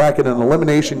loser's bracket, an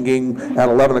elimination game at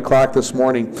 11 o'clock this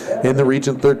morning in the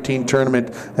Region 13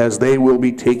 tournament, as they will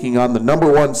be taking on the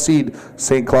number 1 seed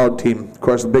St. Cloud team. Of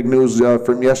course, the big news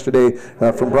from yesterday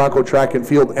from Bronco Track and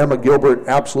Field, Emma Gilbert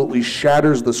absolutely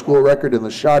shatters the school record in the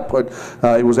shot put.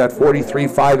 It was at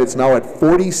 43.5. It's now at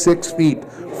 46 feet,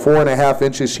 4.5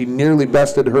 inches. She nearly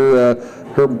bested her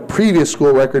previous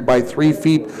school record by 3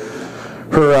 feet.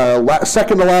 Her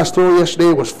second to last throw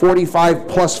yesterday was 45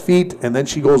 plus feet, and then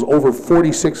she goes over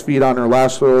 46 feet on her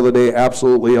last throw of the day.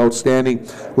 Absolutely outstanding.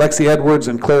 Lexi Edwards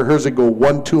and Claire Herzig go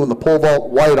 1-2 in the pole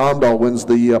vault. Wyatt Omdahl wins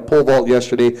the pole vault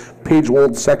yesterday. Paige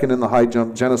Wold second in the high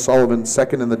jump. Jenna Sullivan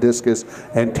second in the discus,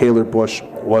 and Taylor Bush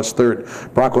was third.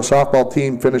 Bronco softball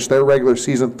team finished their regular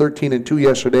season 13-2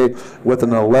 yesterday with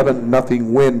an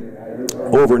 11-0 win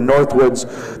over Northwoods.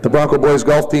 The Bronco boys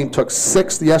golf team took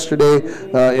 6th yesterday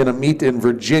in a meet in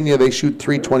Virginia. They shoot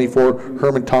 .324.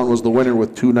 Hermantown was the winner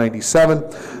with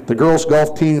 .297. The girls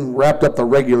golf team wrapped up the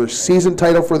regular season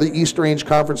title for the East Range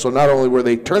Conference. So not only were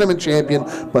they tournament champion,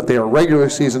 but they are regular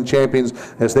season champions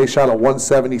as they shot a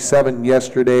 177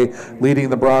 yesterday. Leading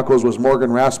the Broncos was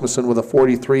Morgan Rasmussen with a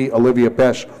 43. Olivia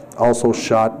Besch also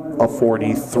shot a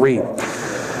 43.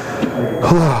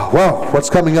 Well, what's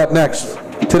coming up next?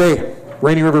 Today,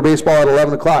 Rainy River Baseball at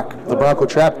 11 o'clock. The Bronco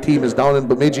Trap team is down in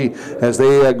Bemidji as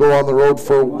they go on the road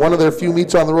for one of their few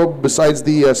meets on the road besides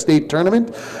the state tournament.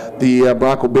 The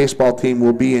Bronco Baseball team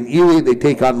will be in Ely. They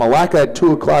take on Malacca at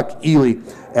 2 o'clock, Ely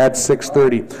at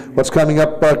 6:30. What's coming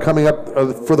up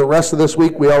for the rest of this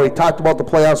week? We already talked about the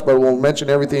playoffs, but we'll mention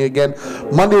everything again.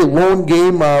 Monday lone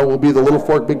game will be the Little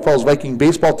Fork Big Falls Viking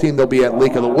baseball team. They'll be at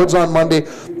Lake of the Woods on Monday.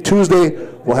 Tuesday,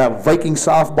 we'll have Viking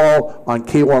softball on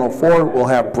K104. We'll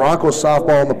have Broncos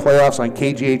softball in the playoffs on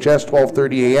KGHS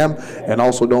 12:30 a.m. And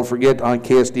also don't forget on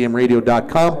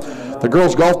KSDMradio.com. The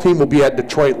girls golf team will be at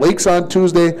Detroit Lakes on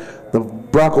Tuesday. The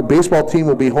Bronco baseball team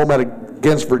will be home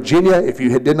against Virginia. If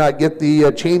you did not get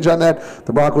the change on that,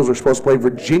 the Broncos were supposed to play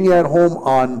Virginia at home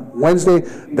on Wednesday.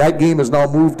 That game is now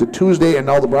moved to Tuesday, and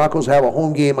now the Broncos have a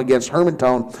home game against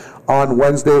Hermantown on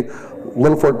Wednesday.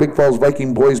 Little Fork Big Falls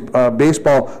Viking boys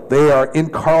baseball, they are in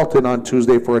Carleton on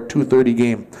Tuesday for a 2:30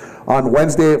 game. On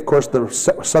Wednesday, of course, the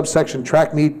subsection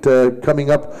track meet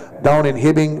coming up down in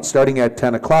Hibbing starting at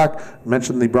 10 o'clock. I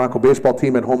mentioned the Bronco baseball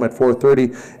team at home at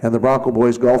 4:30, and the Bronco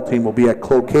boys golf team will be at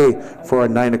Cloquet for a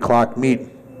 9 o'clock meet.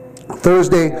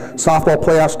 Thursday, softball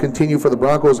playoffs continue for the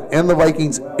Broncos and the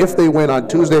Vikings. If they win on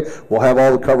Tuesday, we'll have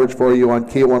all the coverage for you on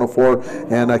K104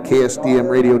 and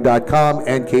KSDMradio.com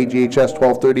and KGHS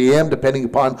 12:30 a.m. depending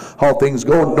upon how things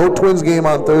go. No Twins game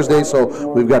on Thursday,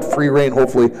 so we've got free reign,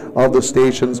 hopefully, of the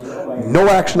stations. No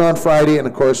action on Friday, and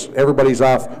of course, everybody's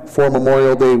off for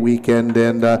Memorial Day weekend.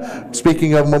 And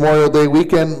speaking of Memorial Day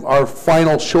weekend, our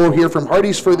final show here from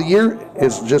Hardee's for the year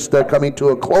is just coming to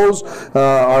a close.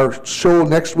 Our show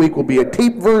next week will be a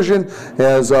tape version,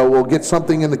 as we'll get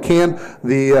something in the can.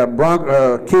 The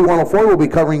K104 will be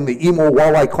covering the Emo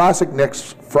Walleye Classic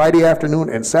next Friday afternoon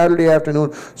and Saturday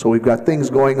afternoon. So we've got things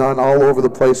going on all over the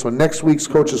place. So next week's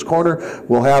Coach's Corner,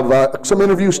 we'll have some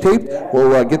interviews taped.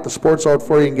 We'll get the sports out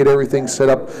for you and get everything set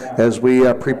up as we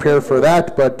prepare for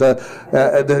that. But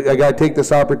I got to take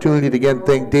this opportunity to again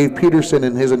thank Dave Peterson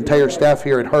and his entire staff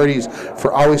here at Hardee's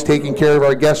for always taking care of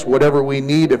our guests, whatever we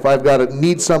need. If I've got to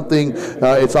need something,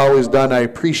 it's always done. I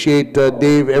appreciate,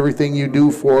 Dave, everything you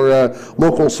do for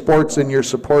local sports and your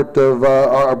support of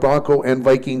our Bronco and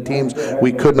Viking teams.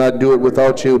 We could not do it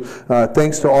without you.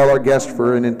 Thanks to all our guests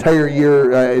for an entire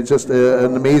year. It's just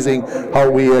an amazing how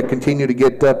we continue to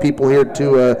get people here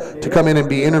to come in and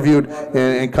be interviewed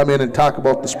and come in and talk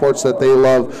about the sports that they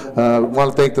love. I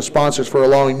want to thank the sponsors for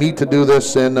allowing me to do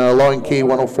this and allowing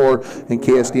K104 and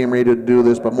KSDM Radio to do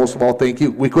this, but most of all, thank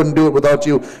you. We couldn't do it without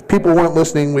you. People weren't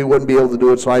listening, we wouldn't be able to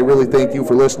do it, so I really thank you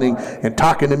for listening and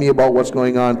talking to me about what's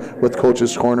going on with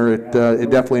Coach's Corner. It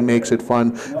definitely makes it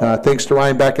fun. Thanks to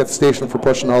Ryan back at the station for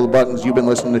pushing all the buttons. You've been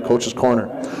listening to Coach's Corner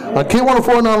on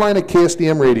K104 and online at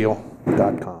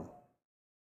KSDMradio.com.